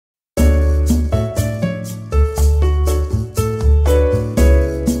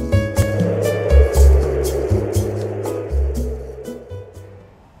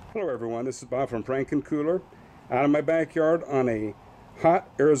everyone, this is Bob from Frankencooler, out in my backyard on a hot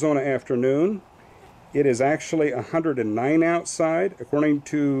Arizona afternoon. It is actually 109 outside according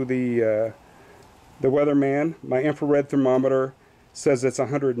to the weatherman. My infrared thermometer says it's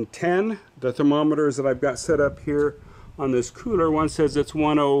 110. The thermometers that I've got set up here on this cooler, one says it's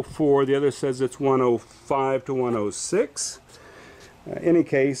 104, the other says it's 105 to 106. Any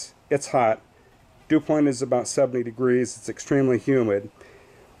case, it's hot. Dew point is about 70 degrees. It's extremely humid.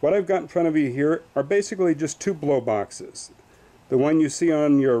 What I've got in front of you here are basically just two blow boxes. The one you see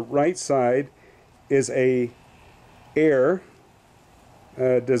on your right side is a air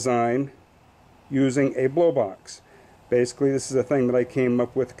design using a blow box. Basically, this is a thing that I came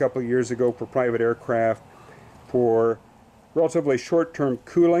up with a couple of years ago for private aircraft for relatively short-term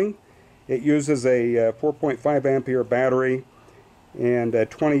cooling. It uses a 4.5 ampere battery and a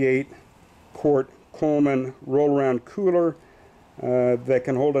 28 quart Coleman roll-around cooler that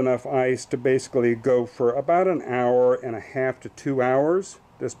can hold enough ice to basically go for about an hour and a half to 2 hours.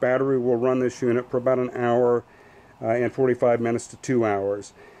 This battery will run this unit for about an hour and 45 minutes to 2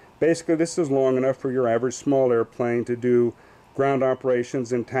 hours. Basically, this is long enough for your average small airplane to do ground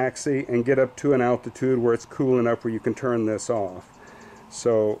operations in taxi and get up to an altitude where it's cool enough where you can turn this off.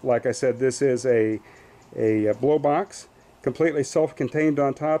 So, like I said, this is a blow box, completely self-contained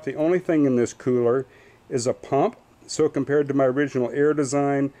on top. The only thing in this cooler is a pump. So compared to my original air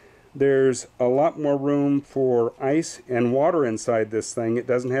design, there's a lot more room for ice and water inside this thing. It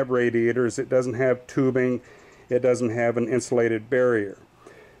doesn't have radiators, it doesn't have tubing, it doesn't have an insulated barrier.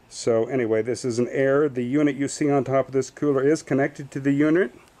 So anyway, this is an air. The unit you see on top of this cooler is connected to the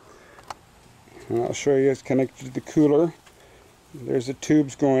unit. And I'll show you it's connected to the cooler. There's the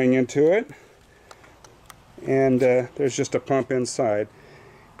tubes going into it. And there's just a pump inside.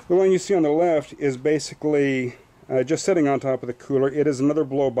 The one you see on the left is basically just sitting on top of the cooler. It is another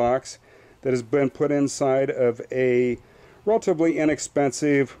blow box that has been put inside of a relatively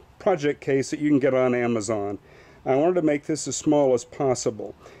inexpensive project case that you can get on Amazon. I wanted to make this as small as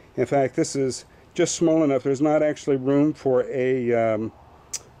possible. In fact, this is just small enough. There's not actually room for a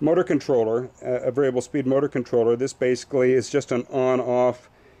motor controller, a variable speed motor controller. This basically is just an on-off,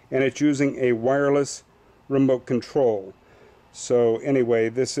 and it's using a wireless remote control. So anyway,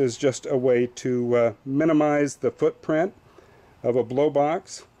 this is just a way to minimize the footprint of a blow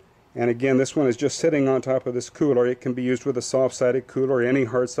box. And again, this one is just sitting on top of this cooler. It can be used with a soft-sided cooler or any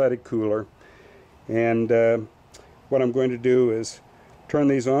hard-sided cooler. And what I'm going to do is turn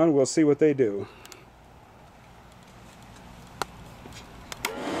these on. We'll see what they do.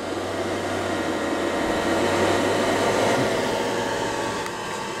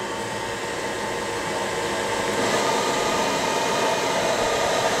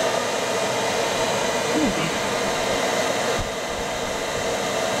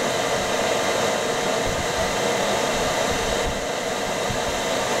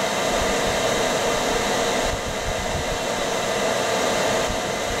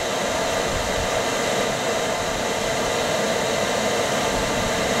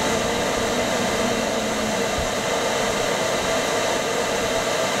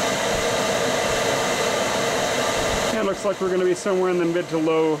 Looks like we're going to be somewhere in the mid to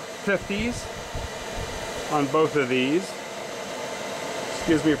low 50s on both of these.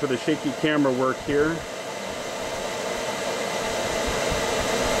 Excuse me for the shaky camera work here.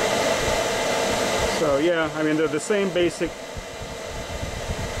 So yeah, I mean they're the same basic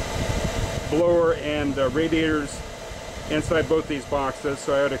blower and radiators inside both these boxes,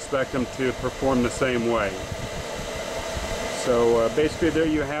 so I would expect them to perform the same way. So basically there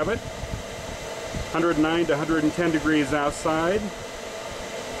you have it. 109 to 110 degrees outside.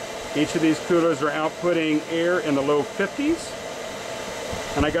 Each of these coolers are outputting air in the low 50s.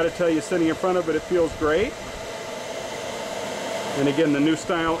 And I got to tell you, sitting in front of it, it feels great. And again, the new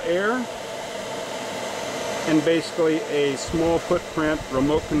style air. And basically a small footprint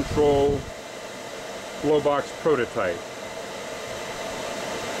remote control Blowbox prototype.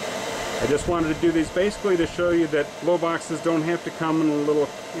 I just wanted to do these basically to show you that blow boxes don't have to come in a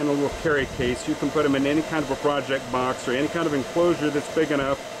little carry case. You can put them in any kind of a project box or any kind of enclosure that's big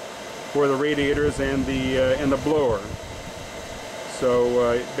enough for the radiators and the blower.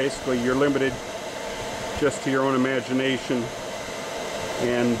 So basically you're limited just to your own imagination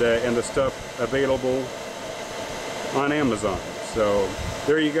and the stuff available on Amazon. So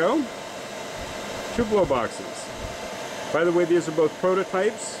there you go. Two blow boxes. By the way, these are both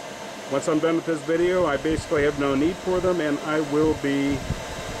prototypes. Once I'm done with this video, I basically have no need for them, and I will be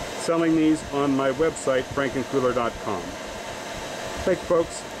selling these on my website, frankencooler.com. Thanks,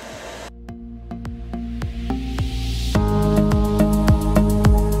 folks.